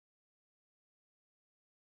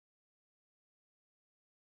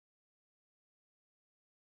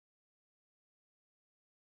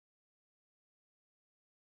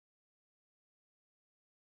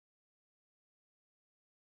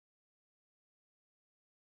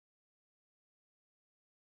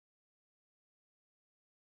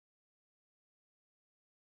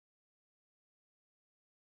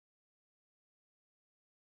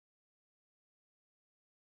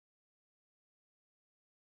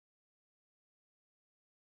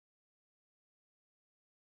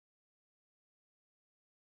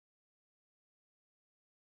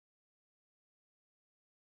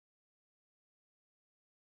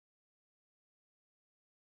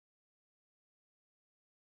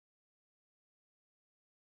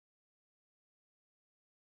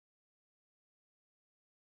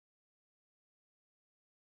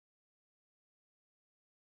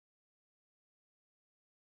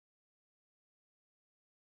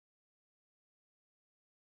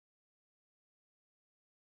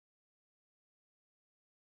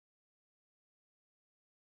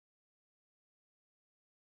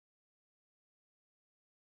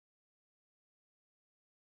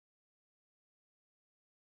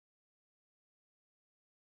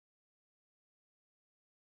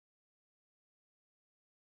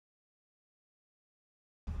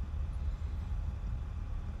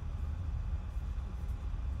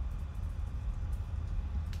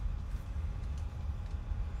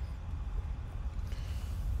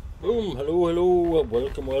Boom, hello, hello,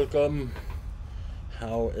 welcome, welcome.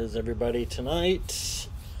 How is everybody tonight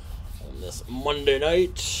on this Monday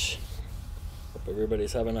night? Hope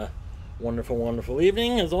everybody's having a wonderful, wonderful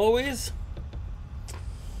evening as always.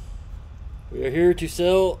 We are here to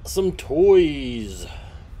sell some toys.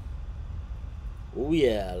 Oh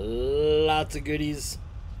yeah, lots of goodies.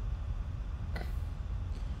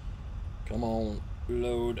 Come on,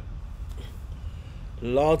 load.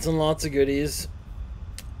 Lots and lots of goodies.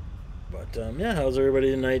 But yeah, how's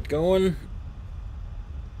everybody tonight going?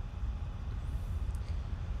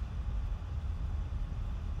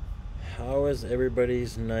 How is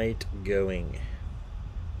everybody's night going?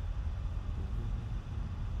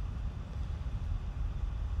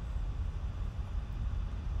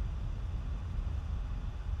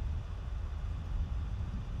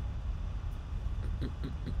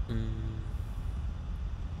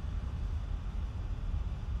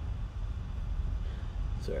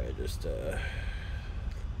 Sorry, just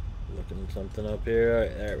looking something up here. All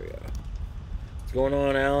right, there we go. What's going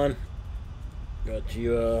on, Alan? Got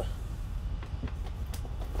you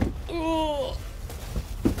all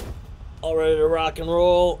ready to rock and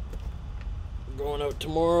roll. Going out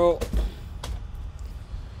tomorrow.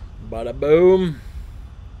 Bada boom.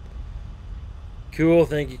 Cool,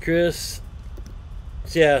 thank you, Chris.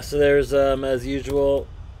 So yeah, so there's as usual.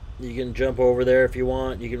 You can jump over there if you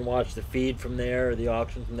want. You can watch the feed from there, or the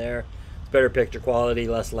auction from there. It's better picture quality,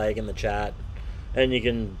 less lag in the chat. And you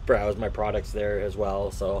can browse my products there as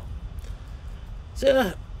well. So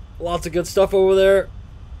yeah, lots of good stuff over there.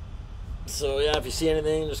 So yeah, if you see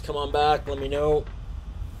anything, just come on back, let me know.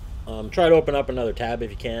 Try to open up another tab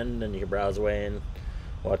if you can, then you can browse away and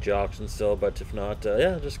watch the auction still. But if not,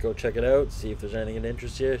 yeah, just go check it out, see if there's anything that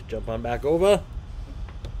interests you. Jump on back over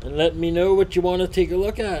and let me know what you want to take a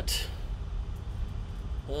look at.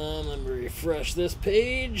 Let me refresh this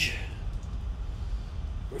page.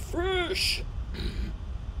 Refresh.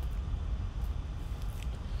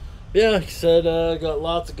 Yeah, like I said, got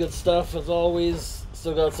lots of good stuff as always.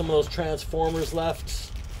 Still got some of those Transformers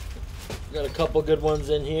left. Got a couple good ones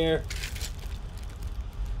in here.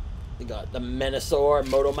 We got the Menasor,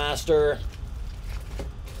 Motomaster.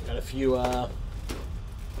 Got a few,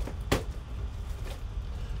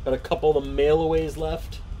 got a couple of the mailaways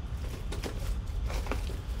left.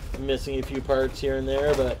 I'm missing a few parts here and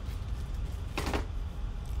there, but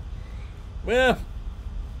yeah.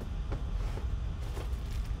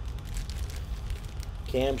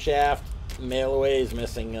 Camshaft, mailaways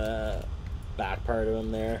missing back part of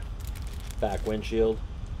him there, back windshield.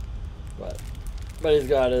 But he's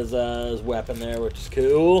got his weapon there, which is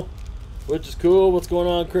cool. What's going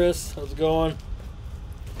on, Chris? How's it going?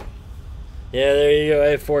 Yeah, there you go.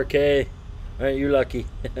 Hey, 4K. Aren't you lucky?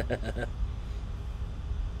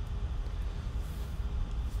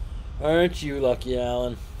 Aren't you lucky,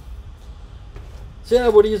 Alan? So yeah,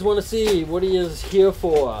 what do you want to see? What are you here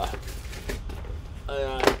for? I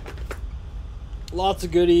got lots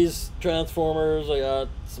of goodies. Transformers. I got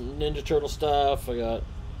some Ninja Turtle stuff. I got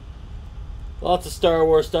lots of Star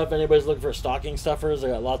Wars stuff. Anybody's looking for stocking stuffers, I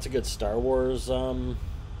got lots of good Star Wars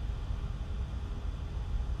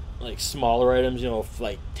like smaller items, you know,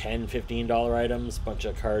 like $10-15 items, bunch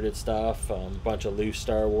of carded stuff, bunch of loose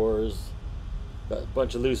Star Wars, got a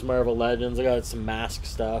bunch of loose Marvel Legends. I got some mask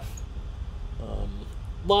stuff,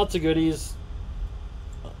 lots of goodies,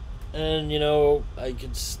 and you know, I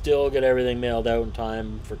could still get everything mailed out in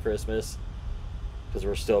time for Christmas because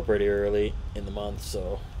we're still pretty early in the month.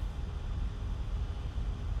 So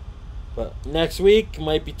but next week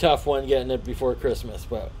might be tough one getting it before Christmas,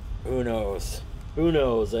 but who knows? Who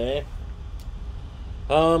knows, eh?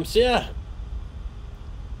 So yeah.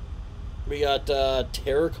 We got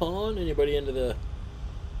Terracon. Anybody into the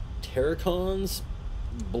Terracons?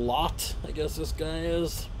 Blot, I guess this guy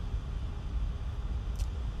is.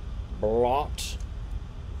 Blot.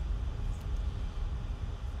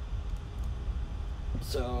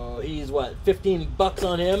 So he's what, 15 bucks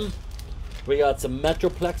on him. We got some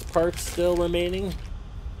Metroplex parts still remaining.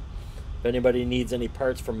 If anybody needs any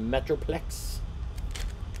parts from Metroplex.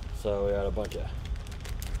 So we got a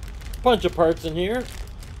bunch of parts in here.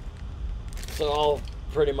 So all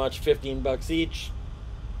pretty much 15 bucks each.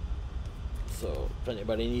 So if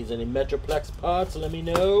anybody needs any Metroplex parts, let me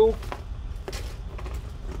know.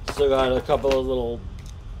 Still got a couple of little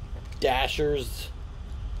dashers.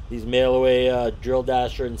 These mail away Drill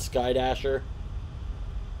Dasher and Sky Dasher.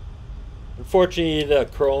 Unfortunately, the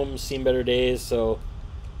Chrome's seen better days, so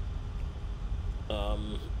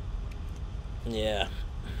yeah.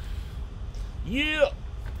 We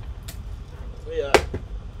got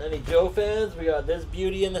any Joe fans? We got this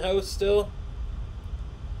beauty in the house still.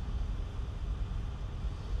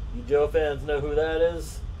 Joe fans know who that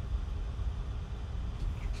is.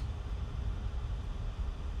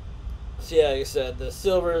 So yeah, like I said, the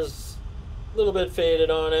silver's a little bit faded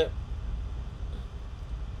on it.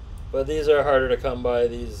 But these are harder to come by,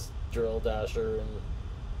 these Drill Dasher and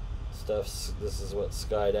stuff. This is what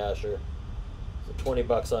Sky Dasher. So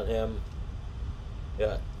 $20 on him.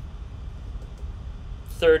 Yeah.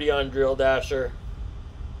 30 on Drill Dasher.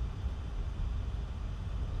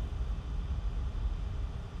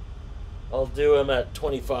 I'll do him at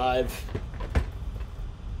 25.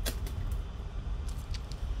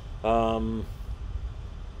 So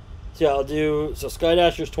yeah, I'll do, so Sky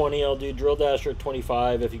Dasher's 20, I'll do Drill Dasher at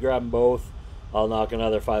 25. If you grab them both, I'll knock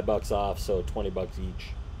another $5 off, so $20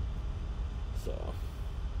 each. So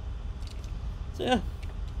yeah.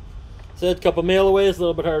 So a couple mail-aways, a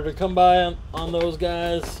little bit harder to come by on those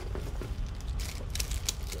guys.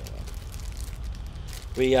 So,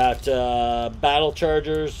 we got Battle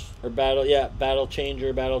Chargers, or Battle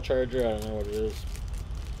Changer, Battle Charger, I don't know what it is.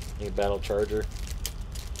 I think Battle Charger.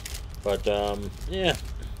 But, yeah.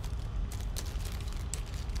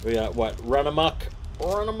 We got what? Run Amok.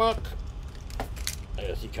 Run Amok. I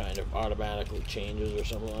guess he kind of automatically changes or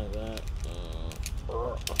something like that.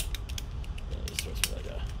 Yeah, he's supposed to be like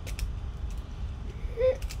a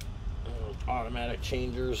automatic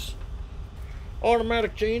changers.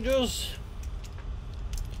 Automatic changes.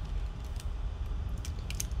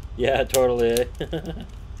 Yeah, totally.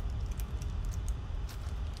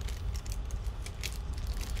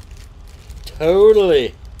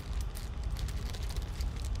 Totally.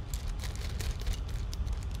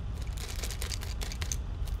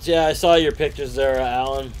 Yeah, I saw your pictures there,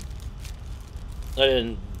 Alan. I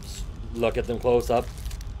didn't look at them close up.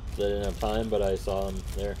 I didn't have time, but I saw them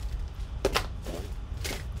there.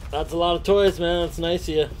 That's a lot of toys, man. That's nice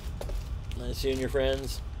of you. Nice of you and your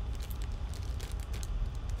friends.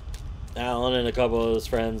 Alan and a couple of his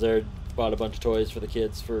friends there bought a bunch of toys for the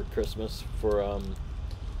kids for Christmas for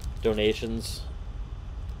donations.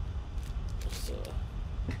 So,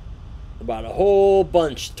 bought a whole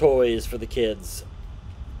bunch of toys for the kids.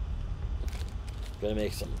 Gonna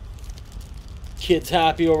make some kids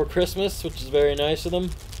happy over Christmas, which is very nice of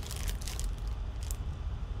them.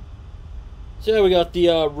 So yeah, we got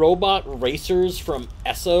the robot racers from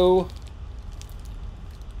Esso.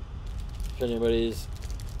 If anybody's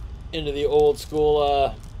into the old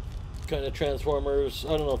school kind of Transformers, I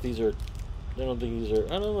don't know if these are. I don't think these are.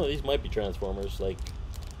 I don't know. These might be Transformers. Like,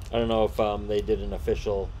 I don't know if they did an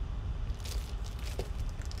official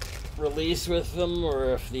release with them,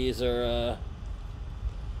 or if these are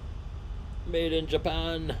made in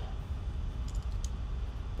Japan.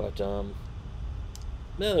 But yeah,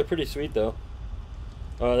 they're pretty sweet though.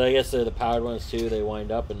 I guess they're the powered ones too. They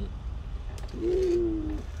wind up and.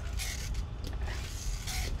 Woo.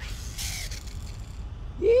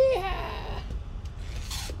 Yeah.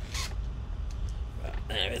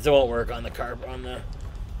 Anyways, it won't work on the carpet, on the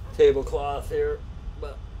tablecloth here,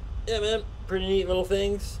 but yeah, man, pretty neat little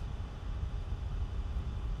things.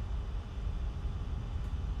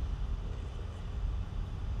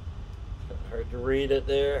 Hard to read it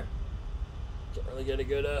there. Can't really get a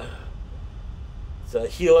good it's a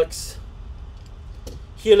Helix.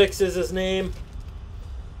 Helix is his name.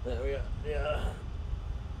 Then we got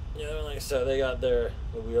yeah, like I said, they got the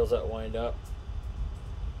wheels that wind up.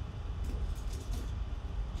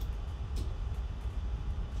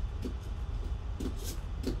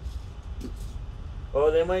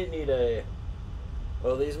 Oh, they might need a.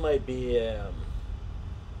 Well, these might be. I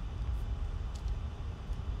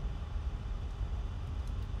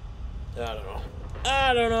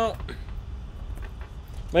don't know.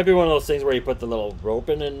 Might be one of those things where you put the little rope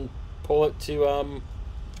in and pull it to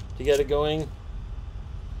get it going.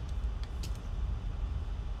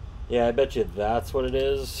 Yeah, I bet you that's what it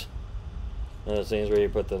is. One of those things where you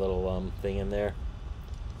put the little thing in there.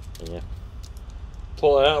 And yeah.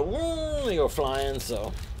 Pull it out, woo, they go flying,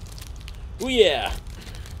 so. Ooh, yeah.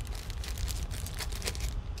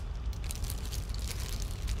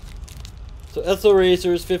 So Esso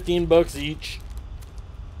Racers, $15 each.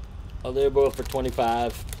 I'll do both for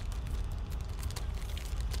 25.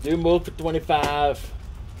 Do them both for 25.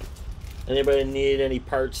 Anybody need any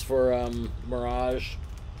parts for Mirage?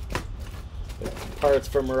 Parts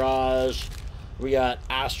for Mirage. We got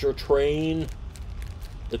Astro Train,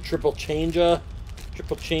 the Triple Changer.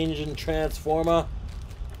 Triple Changing Transformer.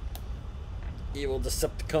 Evil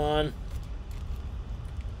Decepticon.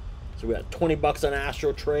 So we got $20 on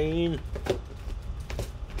Astro Train.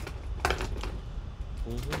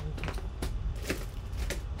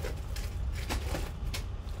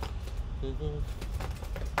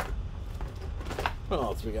 What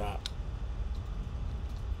else we got?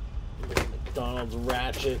 Donald's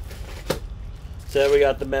Ratchet. So we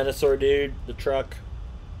got the Menasor dude, the truck,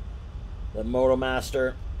 the Moto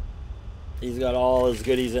Master. He's got all his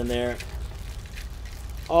goodies in there.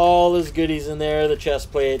 All his goodies in there. The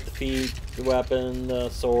chest plate, the feet, the weapon, the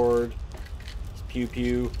sword, his pew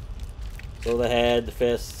pew. So the head, the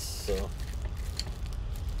fists. So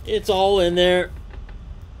it's all in there.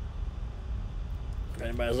 If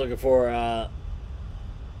anybody's looking for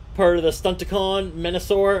part of the Stunticon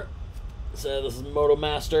Menasor, so this is Moto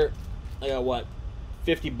Master. I got what,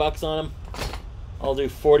 $50 on him. I'll do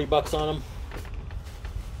 $40 on him.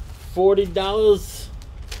 $40.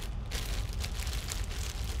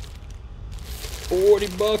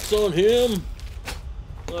 $40 on him.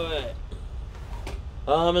 Alright.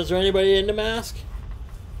 Is there anybody into Mask?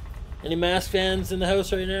 Any Mask fans in the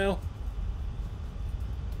house right now?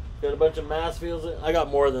 Got a bunch of Mask feels. I got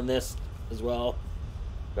more than this as well.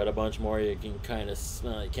 Got a bunch more. You can kind of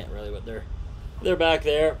smell. You can't really, but they're back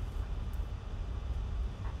there.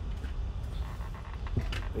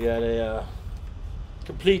 We got a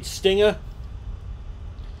complete Stinger.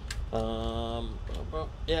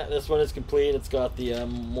 Yeah, this one is complete. It's got the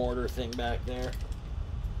mortar thing back there.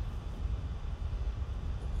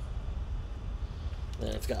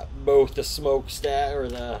 Then it's got both the smokestack or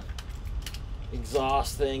the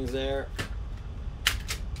exhaust things there.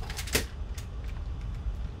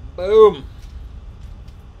 Boom.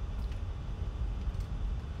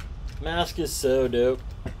 Mask is so dope.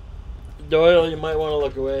 Doyle, you might want to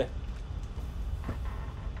look away.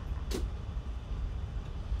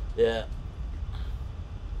 Yeah.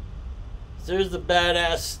 So there's the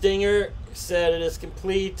badass Stinger. Said it is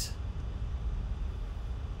complete.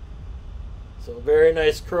 So very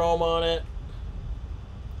nice chrome on it.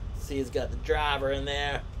 See, it's got the driver in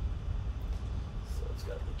there. So it's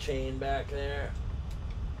got the chain back there.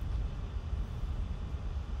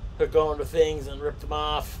 Hook onto things and rip them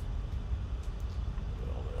off.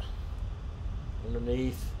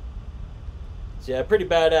 Underneath. So yeah, pretty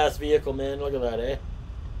badass vehicle, man. Look at that, eh?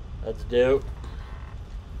 That's dope.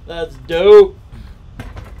 That's dope.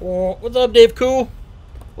 Oh, what's up, Dave Cool?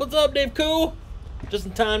 What's up, Dave Cool? Just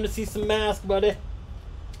in time to see some Mask, buddy.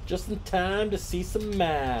 Just in time to see some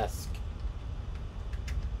Mask.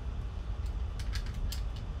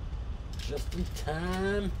 Just in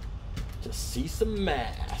time to see some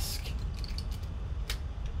Mask.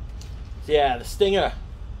 So yeah, the Stinger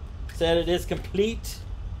said it is complete.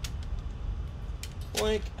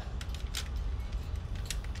 Boink.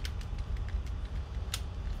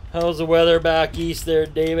 How's the weather back east there,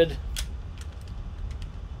 David?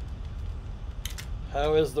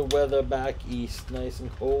 How is the weather back east? Nice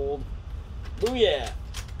and cold. Booyah!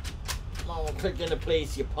 Come on, click into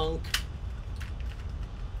place, you punk.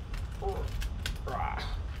 Oh,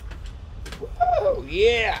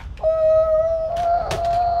 yeah!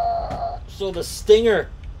 So the Stinger.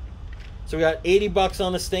 So we got $80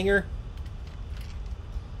 on the Stinger.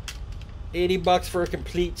 $80 for a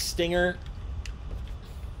complete Stinger.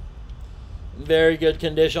 Very good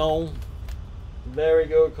condition. Very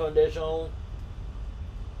good condition.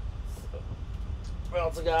 We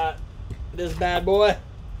also got this bad boy.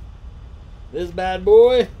 This bad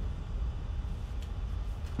boy.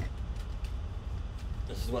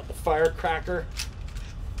 This is what the firecracker.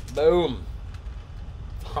 Boom.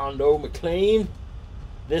 Hondo McLean.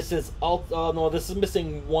 This is no, this is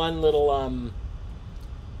missing one little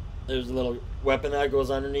there's a little weapon that goes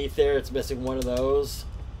underneath there. It's missing one of those.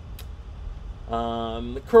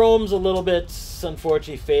 The chrome's a little bit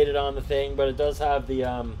unfortunately faded on the thing, but it does have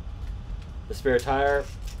the spare tire.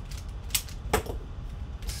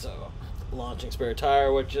 So launching spare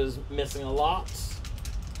tire, which is missing a lot.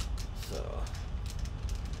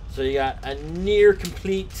 So you got a near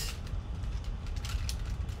complete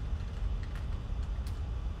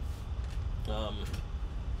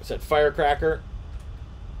said firecracker.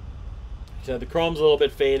 So the chrome's a little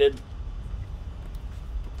bit faded.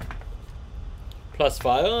 +5.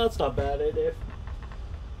 Oh, that's not bad, eh, Dave?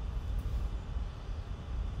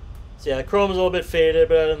 So yeah, the chrome's a little bit faded,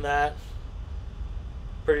 but other than that,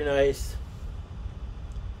 pretty nice.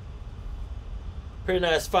 Pretty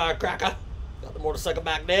nice firecracker. Got the motorcycle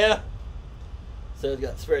back there. So it's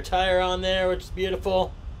got the spare tire on there, which is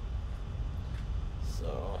beautiful.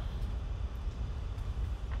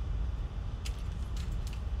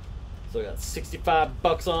 So we got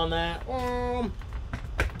 $65 on that.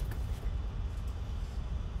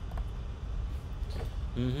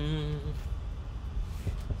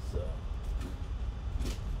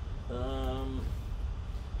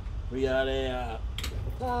 We got a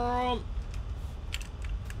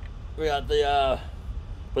we got the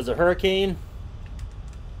was a Hurricane.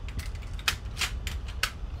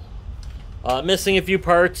 Missing a few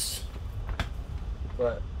parts,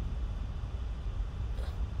 but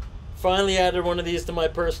finally added one of these to my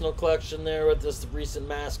personal collection there with this recent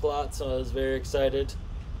mask lot, so I was very excited.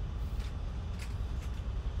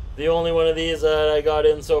 The only one of these that I got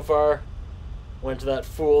in so far went to that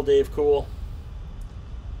fool Dave Cool.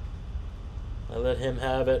 I let him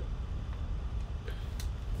have it.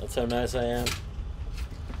 That's how nice I am.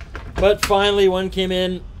 But finally one came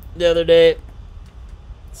in the other day,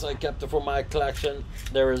 so I kept it for my collection.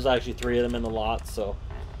 There was actually 3 of them in the lot, so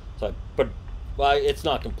I put. Well, it's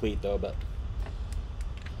not complete though, but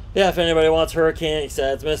yeah, if anybody wants Hurricane, like I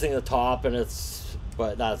said, it's missing the top, and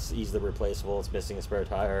but that's easily replaceable. It's missing a spare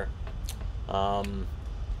tire.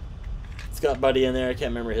 It's got Buddy in there. I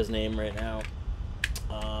can't remember his name right now.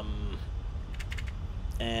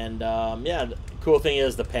 Yeah, the cool thing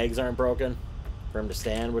is the pegs aren't broken for him to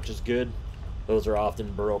stand, which is good. Those are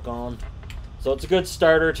often broke on. So it's a good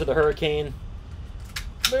starter to the Hurricane.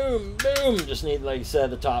 Boom, boom. Just need, like I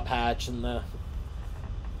said, the top hatch and the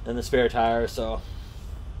spare tire. So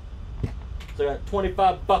I got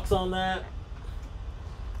 25 bucks on that.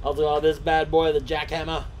 I'll do all this bad boy, the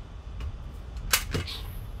jackhammer.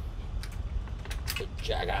 The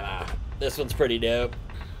jackhammer. This one's pretty dope.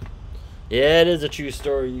 Yeah, it is a true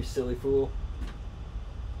story, you silly fool.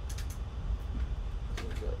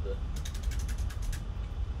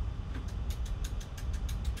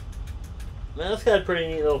 Man, it's got pretty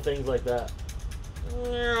neat little things like that.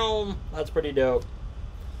 That's pretty dope.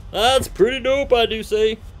 That's pretty dope, I do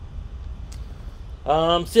say.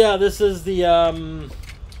 So yeah, this is the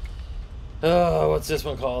what's this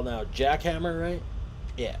one called now? Jackhammer, right?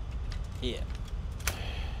 Yeah.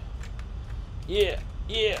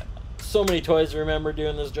 So many toys to remember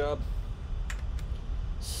doing this job.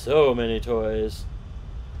 So many toys.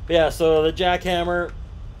 But yeah, so the jackhammer,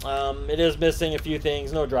 it is missing a few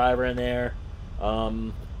things. No driver in there.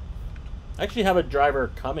 I actually have a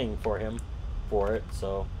driver coming for him for it,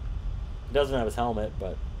 so he doesn't have his helmet,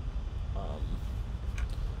 but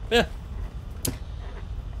yeah.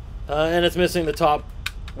 And it's missing the top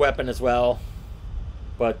weapon as well,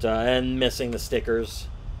 but and missing the stickers.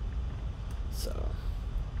 So,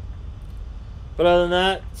 but other than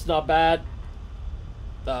that, it's not bad.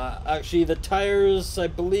 Actually, the tires, I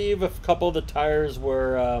believe a couple of the tires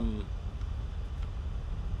were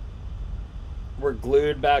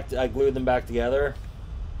glued back. I glued them back together.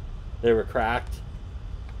 They were cracked.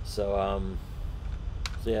 So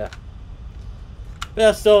yeah. But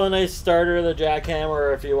yeah, still a nice starter, the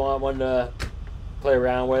jackhammer, if you want one to play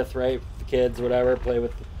around with, right? The kids, whatever, play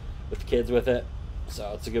with the kids with it.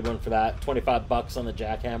 So it's a good one for that. 25 bucks on the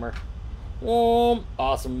jackhammer.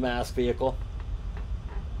 Awesome mask vehicle.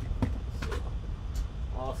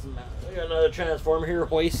 Awesome mask. We got another transformer here,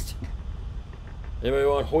 hoist. Anybody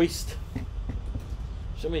want hoist?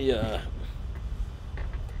 Show me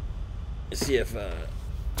see if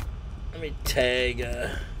let me tag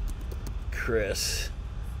Chris.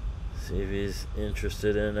 See if he's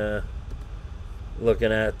interested in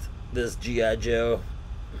looking at this G.I. Joe.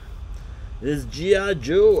 This G.I.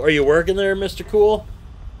 Joe. Are you working there, Mr. Cool?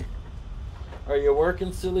 Are you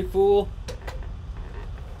working, silly fool?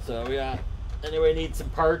 So we got. Anybody need some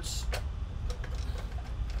parts?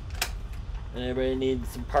 Anybody need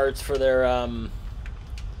some parts for their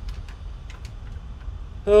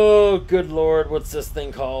oh, good lord, what's this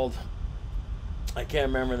thing called? I can't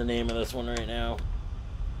remember the name of this one right now.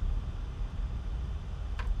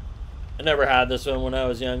 I never had this one when I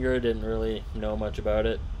was younger. Didn't really know much about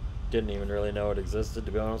it. Didn't even really know it existed,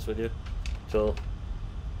 to be honest with you. Until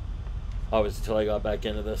I got back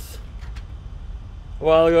into this a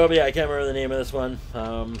while ago. But yeah, I can't remember the name of this one.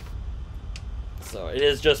 So it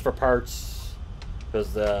is just for parts,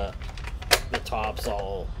 because the top's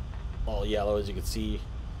all yellow, as you can see.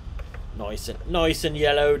 Nice and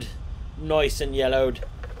yellowed. Nice and yellowed.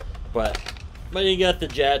 But you got the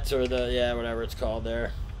jets, or the, yeah, whatever it's called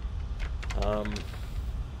there. So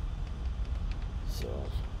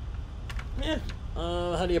yeah.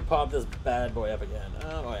 How do you pop this bad boy up again?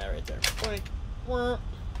 Oh yeah, right there.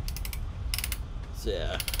 So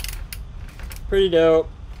yeah, pretty dope.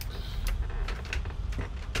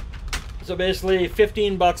 So basically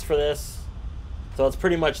 15 bucks for this. So it's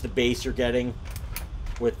pretty much the base you're getting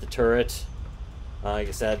with the turret. Like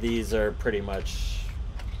I said, these are pretty much,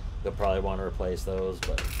 they'll probably want to replace those,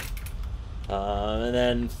 but and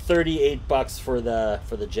then 38 bucks for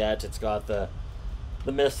the jet. It's got the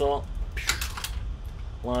missile,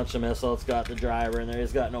 launch a missile. It's got the driver in there.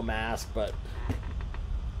 He's got no mask, but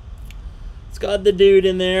it's got the dude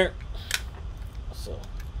in there. So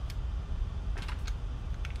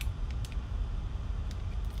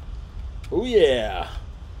Oh yeah.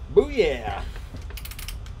 Booyah.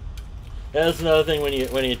 That's another thing when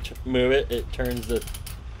you move it, it turns the.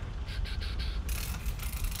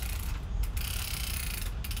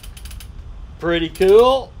 Pretty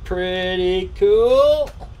cool. Pretty cool.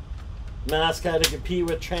 Mask had to compete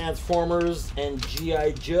with Transformers and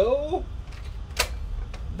G.I. Joe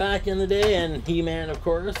back in the day, and He-Man, of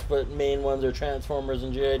course, but main ones are Transformers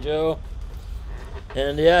and G.I. Joe.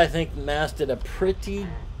 And yeah, I think Mask did a pretty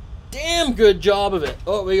damn good job of it.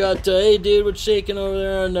 Oh, we got, hey dude, what's shaking over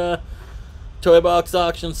there on the Toy Box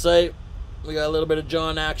auction site? We got a little bit of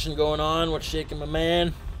John action going on. What's shaking, my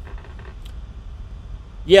man?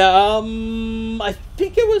 Yeah, I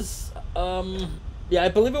think it was, yeah, I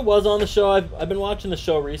believe it was on the show. I've been watching the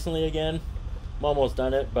show recently again. I'm almost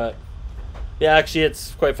done it, but yeah, actually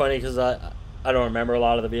it's quite funny because I don't remember a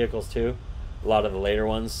lot of the vehicles too. A lot of the later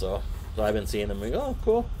ones, so I've been seeing them and go, oh,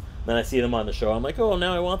 cool. Then I see them on the show. I'm like, oh,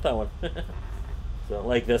 now I want that one. So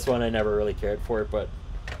like this one, I never really cared for it, but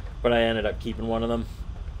I ended up keeping one of them.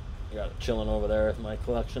 I got it chilling over there in my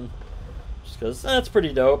collection, just because that's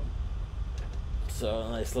pretty dope. So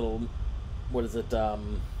nice little, what is it? Oh,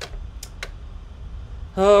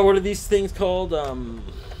 what are these things called? Like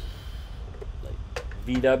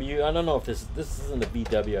VW. I don't know if this isn't a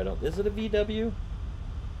VW. Is it a VW?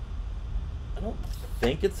 I don't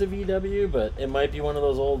think it's a VW, but it might be one of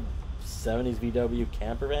those old 70s VW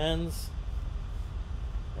camper vans.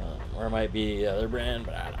 Or it might be the other brand,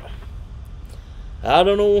 but I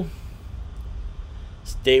don't know.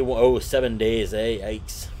 It's day 1, oh, 7 days, eh?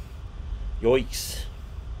 Yikes. Yoicks.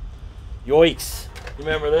 Yoicks. You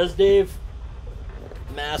remember this, Dave?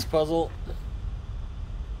 Mask puzzle.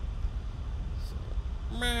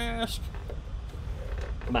 Mask.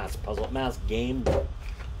 Mask puzzle. Mask game. Oh,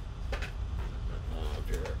 if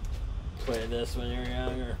you're playing this when you're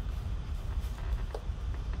younger.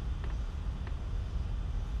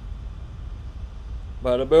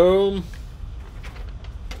 Bada boom.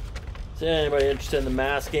 So anybody interested in the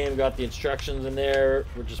Mask game, got the instructions in there,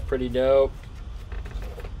 which is pretty dope.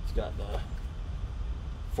 It's got the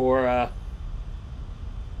four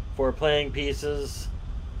playing pieces,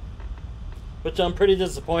 which I'm pretty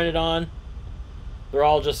disappointed on. They're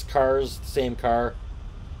all just cars, same car.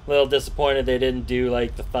 A little disappointed they didn't do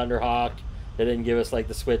like the Thunderhawk. They didn't give us like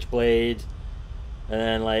the Switchblade, and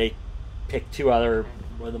then like pick two other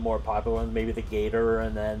one of the more popular ones, maybe the Gator,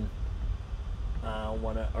 and then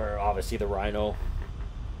or obviously the Rhino.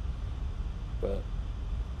 But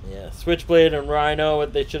yeah, Switchblade and Rhino,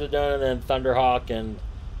 what they should have done, and then Thunderhawk, and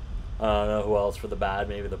I don't know who else for the bad.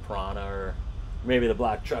 Maybe the Piranha, or maybe the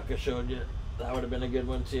black truck I showed you. That would have been a good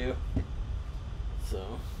one too.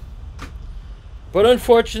 So, but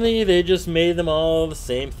unfortunately, they just made them all the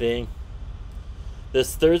same thing.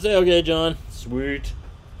 This Thursday, okay, John, sweet.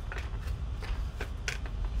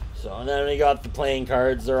 So, and then we got the playing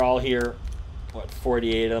cards. They're all here. What,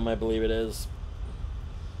 48 of them, I believe it is.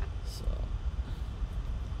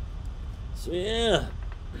 So yeah.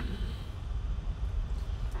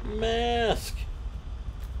 Mask.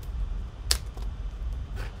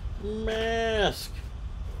 Mask.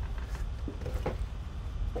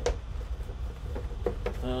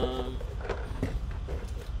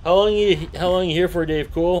 How long you here for,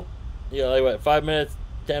 Dave? Cool. You got like what, 5 minutes,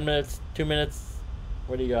 10 minutes, 2 minutes?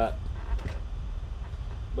 What do you got?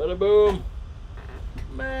 Bada boom.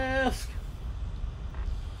 Mask.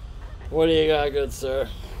 What do you got, good sir?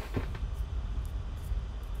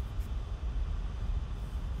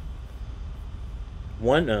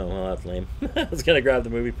 One? No, well, that's lame. I was gonna grab the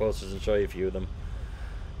movie posters and show you a few of them.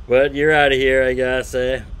 But you're out of here, I guess,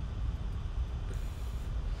 eh?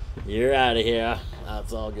 You're out of here.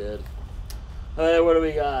 That's all good. Alright, what do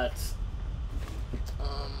we got?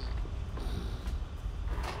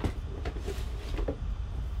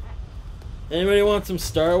 Anybody want some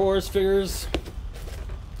Star Wars figures?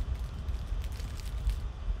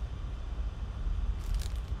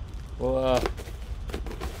 Well,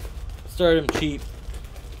 start them cheap.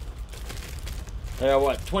 I got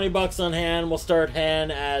what, 20 bucks on hand. We'll start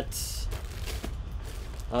Han at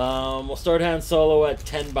we'll start Han Solo at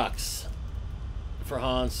 10 bucks for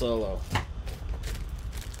Han Solo.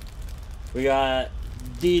 We got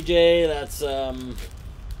DJ, that's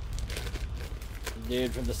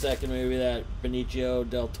dude from the second movie that Benicio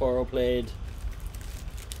del Toro played.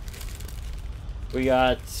 We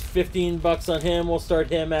got 15 bucks on him. We'll start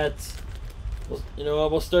him at, you know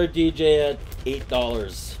what, we'll start DJ at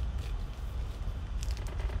 $8.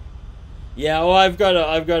 Yeah, well, I've got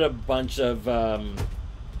a bunch of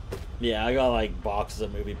yeah, I got like boxes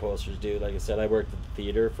of movie posters, dude. Like I said, I worked at the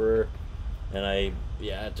theater and I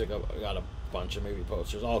got a bunch of movie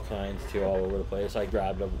posters, all kinds too, all over the place. I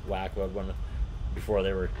grabbed a whack of one before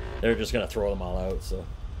they were just gonna throw them all out. So,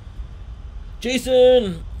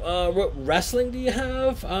 Jason, what wrestling do you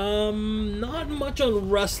have? Not much on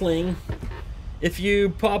wrestling. If you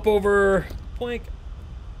pop over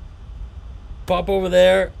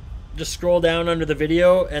there, just scroll down under the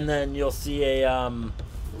video, and then you'll see a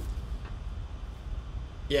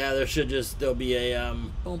yeah, there'll be a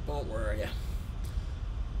where are you?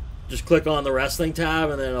 Just click on the wrestling tab,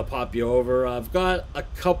 and then it'll pop you over. I've got a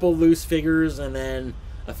couple loose figures, and then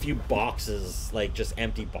a few boxes, like just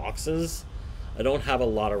empty boxes. I don't have a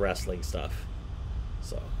lot of wrestling stuff,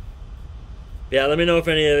 so yeah. Let me know if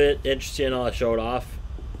any of it interests you, and I'll show it off.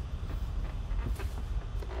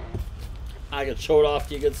 I can show it off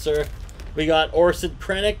to you, good sir. We got Orson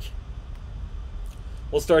Krennic.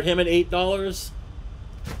 We'll start him at $8.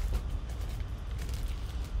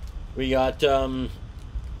 We got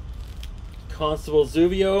Constable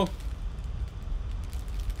Zuvio.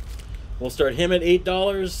 We'll start him at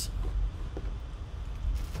 $8.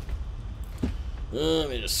 Let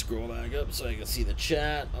me just scroll back up so I can see the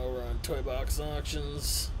chat over on Toy Box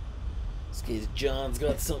Auctions. In case John's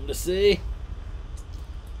got something to say.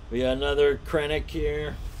 We got another Krennic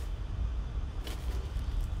here.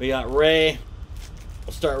 We got Ray.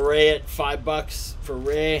 We'll start Ray at $5 for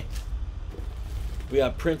Ray. We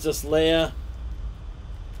got Princess Leia.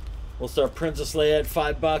 We'll start Princess Leia at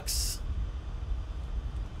 $5.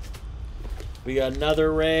 We got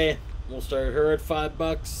another Ray. We'll start her at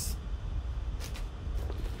 $5.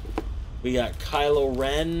 We got Kylo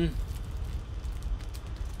Ren.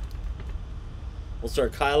 We'll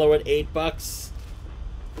start Kylo at $8.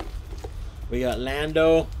 We got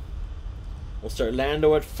Lando. We'll start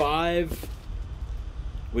Lando at $5.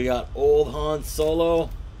 We got old Han Solo.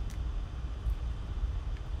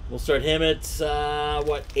 We'll start him at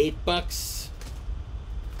what, $8?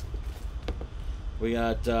 We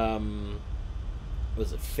got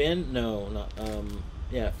was it Finn? No, not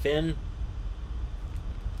yeah, Finn.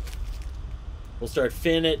 We'll start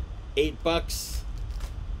Finn at $8.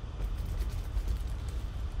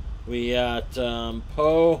 We got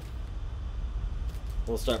Poe.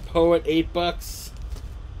 We'll start Poe at $8.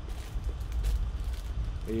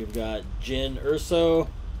 We've got Jyn Erso.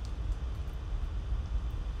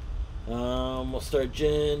 We'll start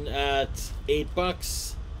Jyn at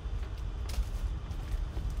 $8.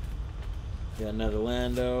 We got another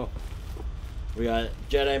Lando. We got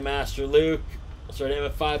Jedi Master Luke. We'll start him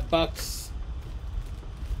at $5.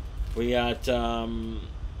 We got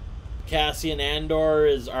Cassian Andor.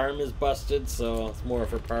 His arm is busted, so it's more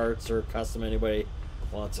for parts or custom. Anybody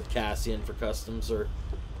wants a Cassian for customs or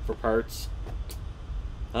for parts.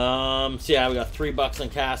 So yeah, we got $3 on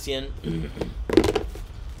Cassian.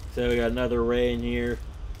 So we got another Ray in here.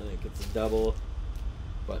 I think it's a double,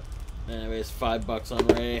 but anyways, $5 on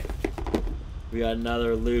Ray. We got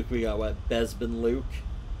another Luke. We got what, Bespin Luke.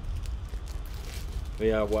 We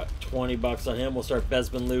got what, $20 on him. We'll start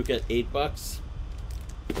Bespin Luke at $8.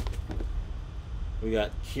 We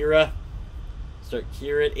got Kira. Start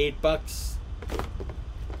Kira at $8.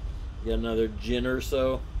 We got another Jyn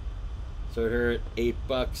Erso. Start her at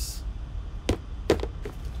 $8.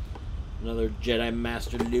 Another Jedi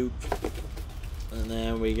Master Luke. And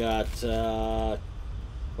then we got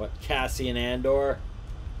what, Cassian Andor.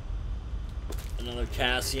 Another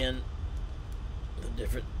Cassian with a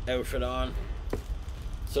different outfit on.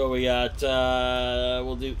 So we got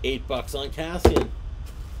we'll do $8 on Cassian.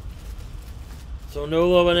 So no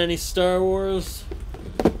love on any Star Wars.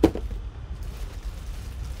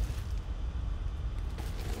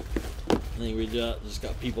 I think we just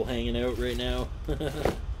got people hanging out right now.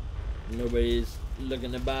 Nobody's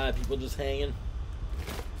looking to buy, people just hanging.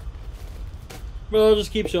 But I'll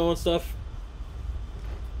just keep showing stuff.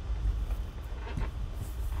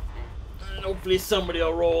 And hopefully somebody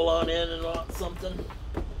will roll on in and want something.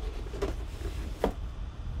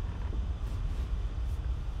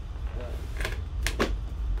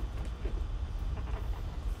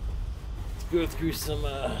 Let's go through some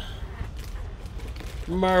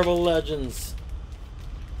Marvel Legends.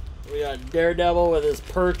 We got Daredevil with his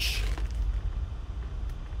perch.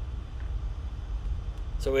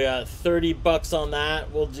 So we got $30 on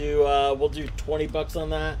that. We'll do $20 on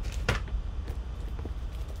that.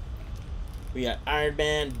 We got Iron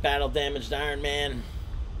Man, battle damaged Iron Man.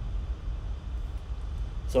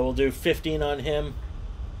 So we'll do 15 on him.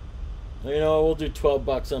 You know, we'll do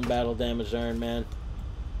 $12 on battle damaged Iron Man.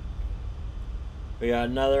 We got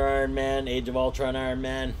another Iron Man, Age of Ultron Iron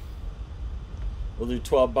Man. We'll do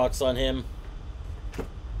 $12 on him.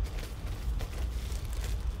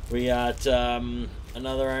 We got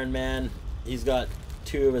another Iron Man, He's got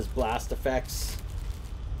 2 of his blast effects.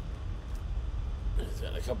 He's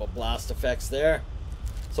got a couple blast effects there.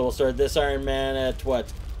 So we'll start this Iron Man at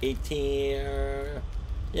what, 18?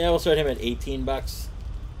 Yeah, we'll start him at $18.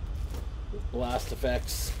 Blast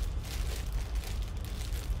effects.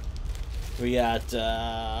 We got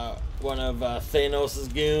one of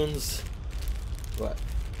Thanos' goons. What?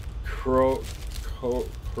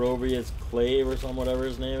 Crovius Clave or something, whatever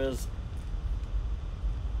his name is.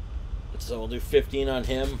 So we'll do 15 on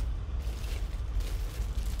him.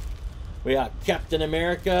 We got Captain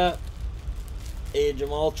America, Age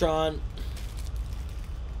of Ultron.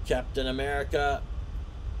 Captain America.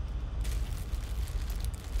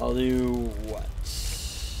 I'll do what?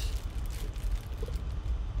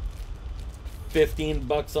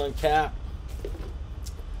 $15 on Cap.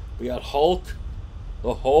 We got Hulk.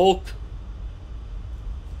 The Hulk.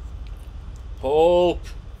 Hulk.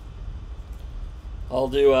 I'll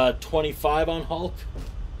do 25 on Hulk.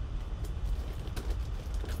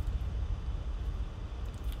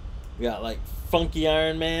 We got like Funky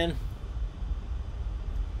Iron Man.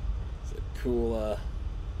 It's a cool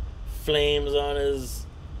flames on his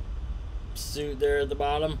suit there at the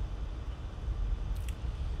bottom.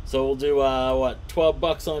 So we'll do what,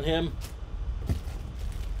 $12 on him.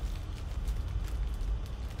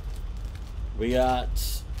 We got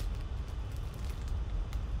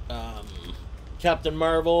Captain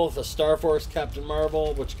Marvel, the Star Force Captain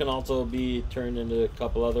Marvel, which can also be turned into a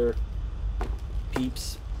couple other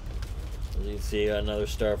peeps. As you can see, another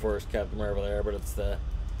Star Force Captain Marvel there, but it's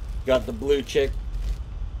got the blue chick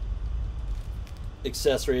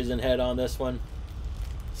accessories and head on this one.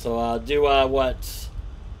 So I'll do what?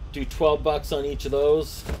 Do $12 on each of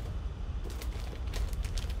those.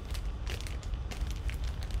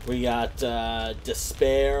 We got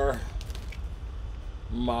Despair,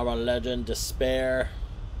 Marvel Legend Despair.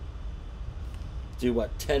 Do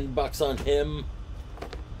what? $10 on him.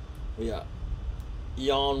 We got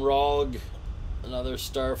Jan Rog, another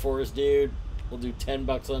Star Force dude. We'll do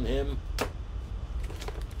 $10 on him.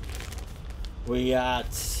 We got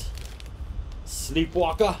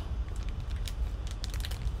Sleepwalker.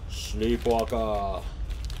 Sleepwalker.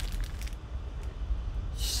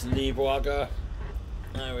 Sleepwalker.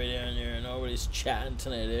 How are we doing here? Nobody's chatting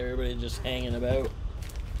tonight. Everybody just hanging about.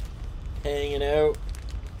 Hanging out.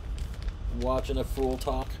 Watching a fool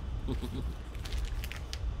talk.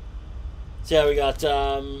 So yeah, we got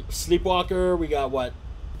Sleepwalker. We got what?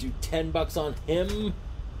 Do $10 on him.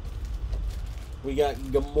 We got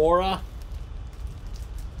Gamora.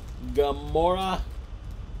 Gamora.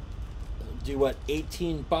 Do what?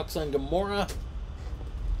 $18 on Gamora.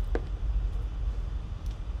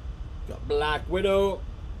 Got Black Widow.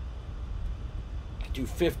 Do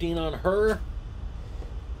 15 on her.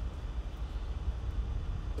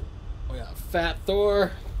 We got Fat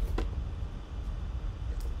Thor.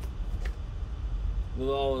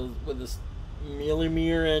 With this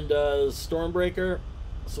Mjolnir and Stormbreaker.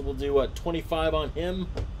 So we'll do what? 25 on him.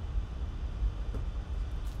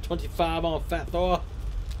 25 on Fat Thor.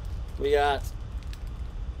 We got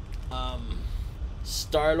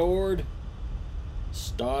Star-Lord.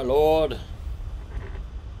 Star-Lord.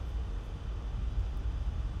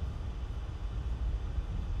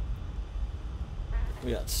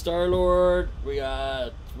 We got Star-Lord.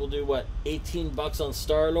 We'll do what? $18 on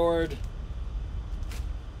Star-Lord.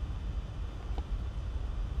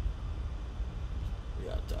 We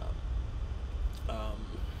got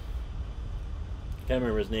can't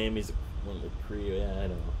remember his name. He's one of the crew. Yeah, I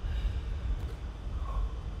don't know.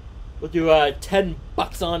 We'll do $10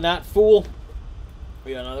 on that fool.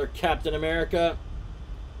 We got another Captain America.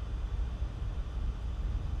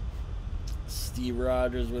 Steve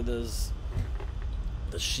Rogers with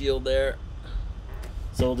the shield there.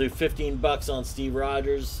 So we'll do $15 on Steve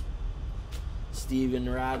Rogers. Steven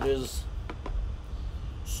Rogers.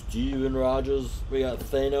 Steven Rogers. We got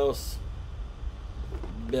Thanos.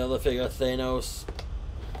 Be able to figure out Thanos.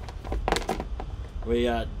 We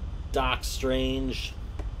got Doc Strange.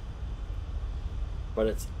 But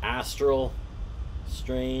it's Astral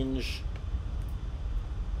Strange.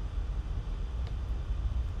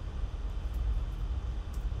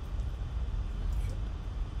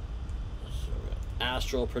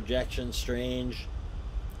 Astral Projection Strange.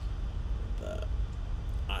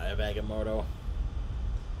 Eye of Agamotto.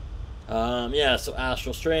 Yeah, so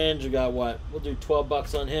Astral Strange. We got what? We'll do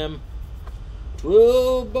 $12 on him.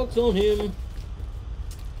 $12 on him.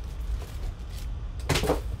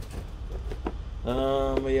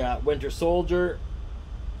 We got Winter Soldier.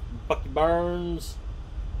 Bucky Barnes.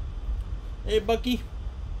 Hey, Bucky.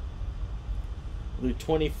 We'll do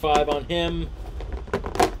 25 on him.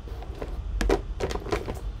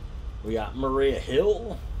 We got Maria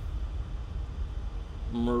Hill.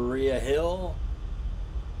 Maria Hill.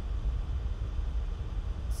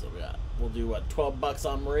 So we'll do what, $12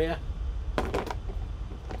 on Maria.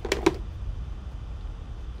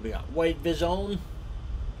 We got White Vision.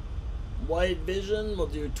 White Vision. We'll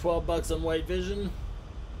do $12 on White Vision.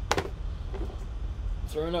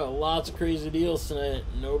 Throwing out lots of crazy deals tonight.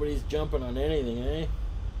 Nobody's jumping on anything, eh?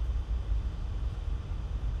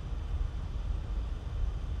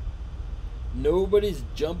 Nobody's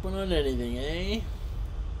jumping on anything, eh?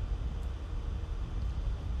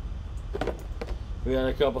 We got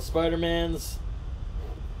a couple Spider-Mans.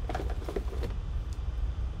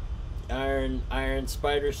 Iron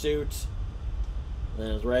Spider suit.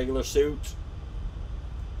 Then his regular suit.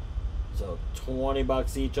 So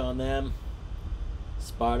 $20 each on them.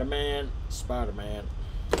 Spider-Man. Spider-Man.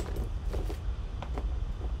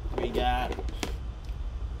 We got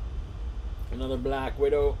another Black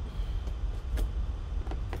Widow.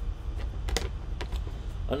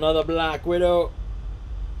 Another Black Widow.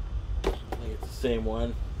 I think it's the same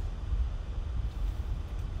one.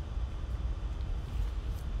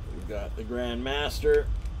 We've got the Grand Master.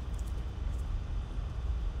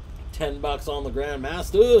 $10 on the Grand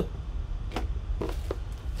Master.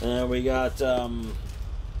 And we got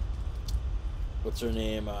what's her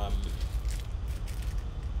name?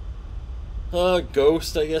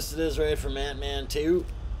 Ghost, I guess it is, right, from Ant-Man 2.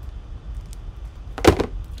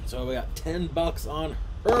 So we got $10 on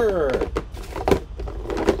her.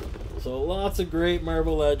 So lots of great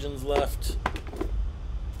Marvel Legends left.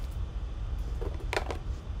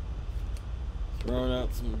 Throwing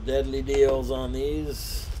out some deadly deals on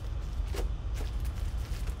these.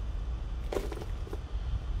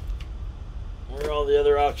 Where are all the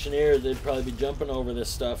other auctioneers? They'd probably be jumping over this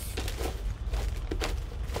stuff.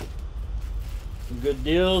 Some good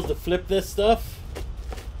deals to flip this stuff.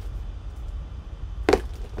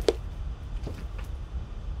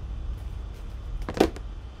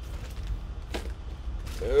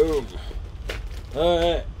 Boom.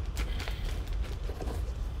 Alright.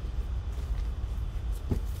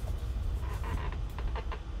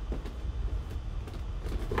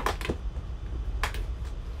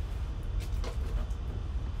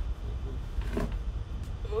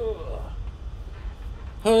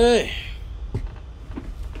 Alright.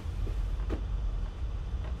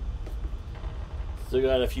 Still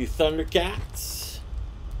got a few Thundercats.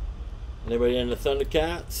 Anybody into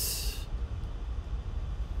Thundercats?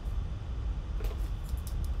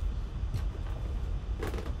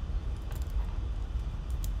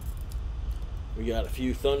 We got a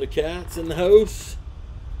few Thundercats in the house.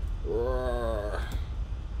 Roar.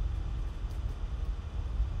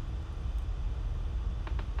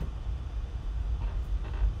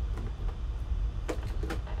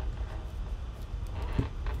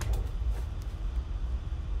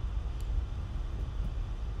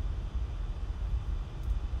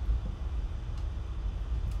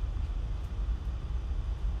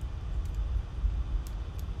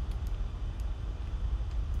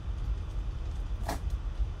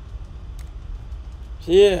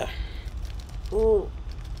 So yeah. Ooh.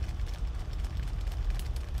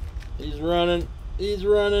 He's running. He's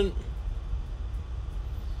running.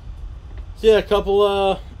 So yeah,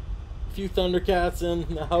 a few Thundercats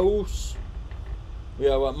in the house. We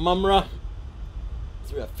got what, Mumra.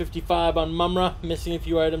 So we got 55 on Mumra. Missing a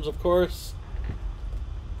few items, of course.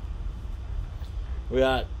 We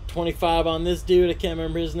got 25 on this dude. I can't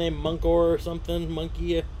remember his name. Monkor or something.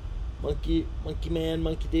 Monkey man,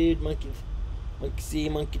 monkey dude, monkey see,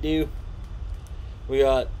 monkey do. We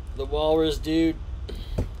got the Walrus dude.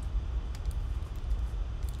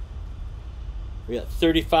 We got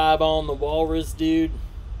 35 on the Walrus dude.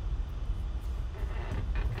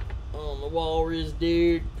 On the Walrus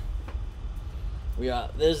dude. We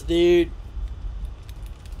got this dude.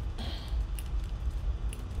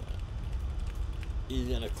 He's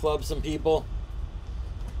gonna club some people.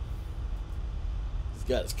 He's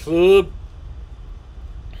got his club.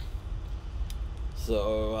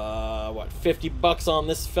 So, what, $50 on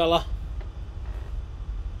this fella?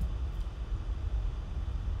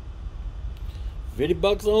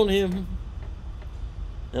 $50 on him.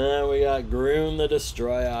 And we got Groon the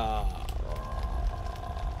Destroyer.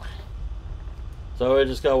 So we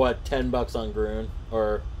just got, what, $10 on Groon?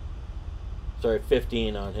 Or, sorry,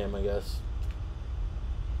 15 on him, I guess.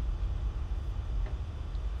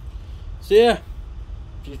 So yeah,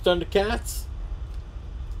 a few Thundercats.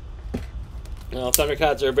 Now,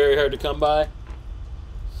 Thundercats are very hard to come by,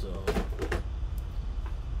 so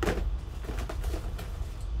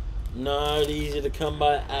not easy to come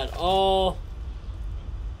by at all.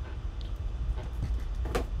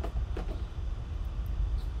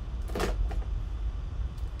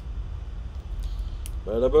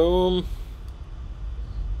 Bada boom.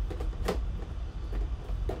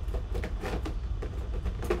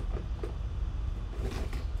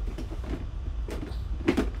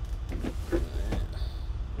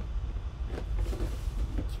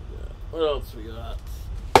 What else we got?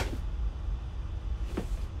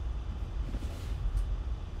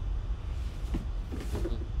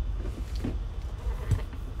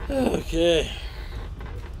 Okay.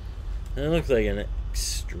 That looks like an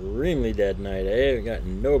extremely dead night, eh? We got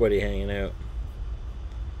nobody hanging out.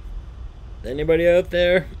 Anybody out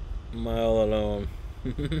there? I'm all alone.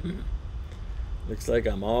 Looks like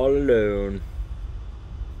I'm all alone.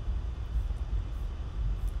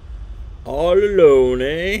 All alone,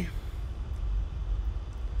 eh?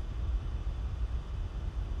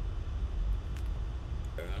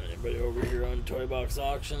 Anybody over here on Toy Box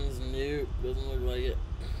Auctions? Nope, doesn't look like it.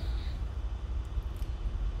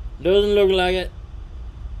 Doesn't look like it.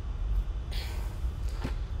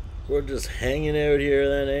 We're just hanging out here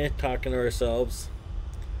then, eh? Talking to ourselves.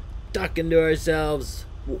 Talking to ourselves.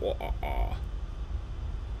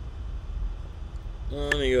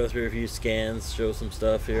 Let me go through a few scans, show some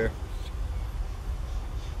stuff here.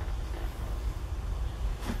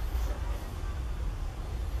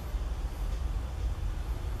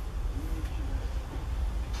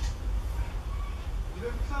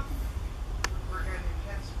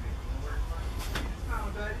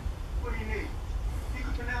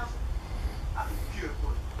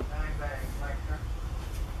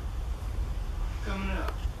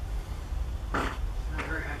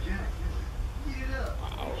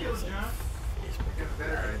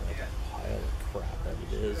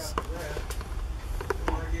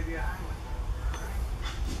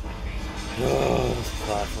 Oh, this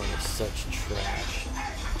platform is such trash.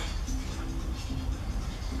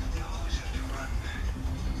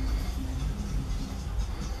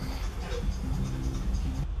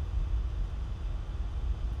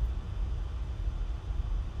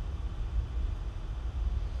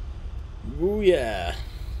 Ooh, yeah.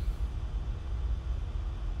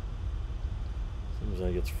 Seems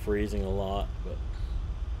like it's freezing a lot, but...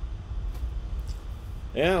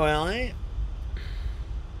 Yeah, well, eh?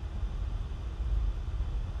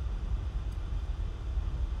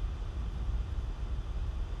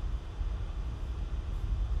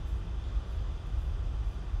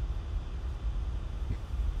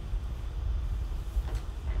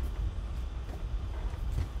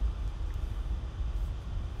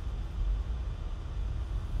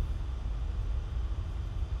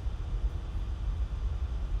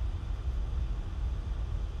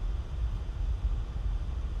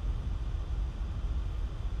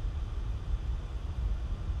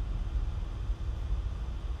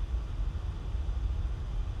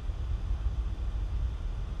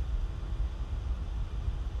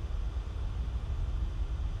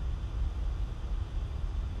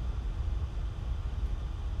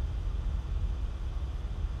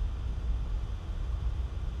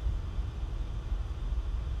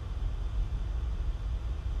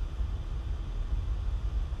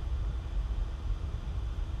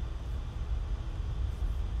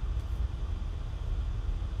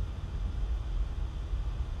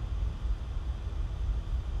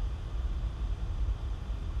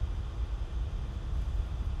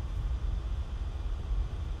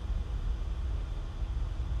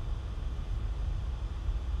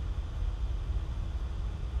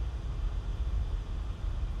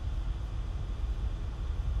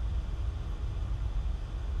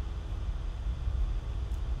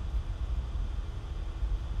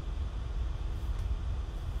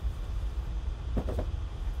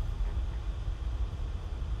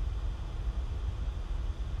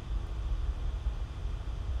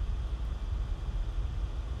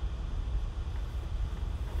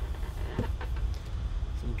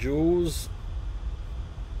 Some jewels.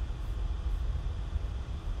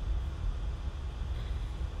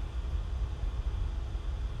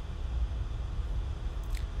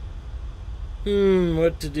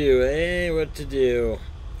 What to do, eh? What to do?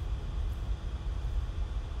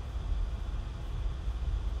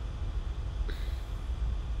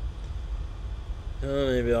 Oh,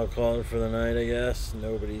 maybe I'll call it for the night, I guess.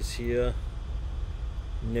 Nobody's here.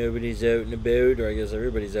 Nobody's out and about, or I guess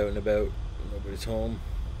everybody's out and about. Nobody's home.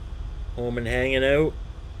 Home and hanging out.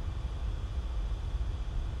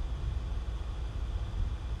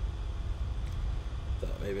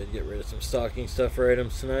 Thought maybe I'd get rid of some stocking stuffer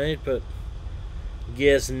items tonight, but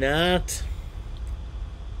guess not.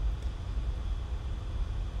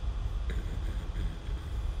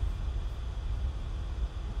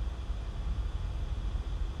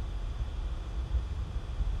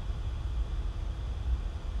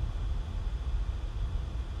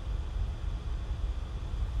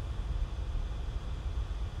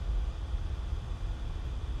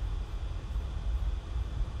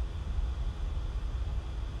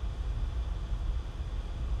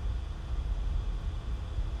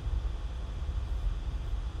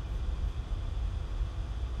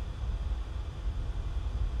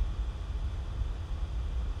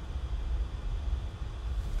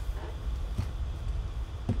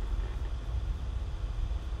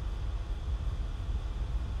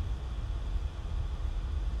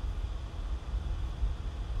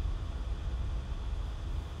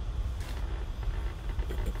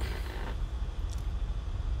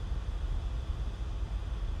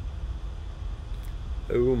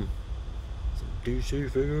 Boom. Some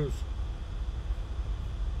DC figures.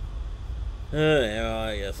 Yeah, well,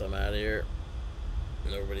 I guess I'm out of here.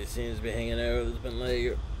 Nobody seems to be hanging out. It's been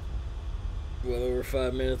like well over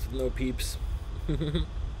 5 minutes with no peeps.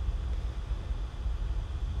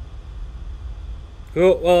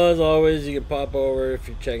 Cool. Well, as always, you can pop over if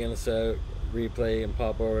you're checking us out. Replay and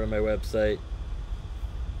pop over to my website.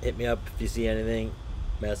 Hit me up if you see anything.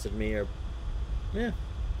 Message me or yeah.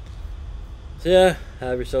 So yeah,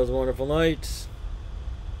 have yourselves a wonderful night.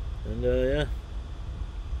 And yeah.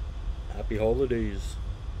 Happy holidays.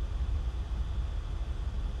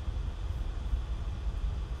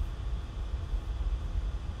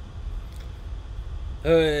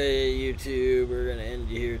 Hey YouTube, we're gonna end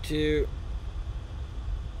you here too.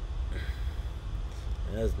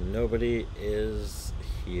 As nobody is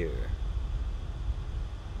here.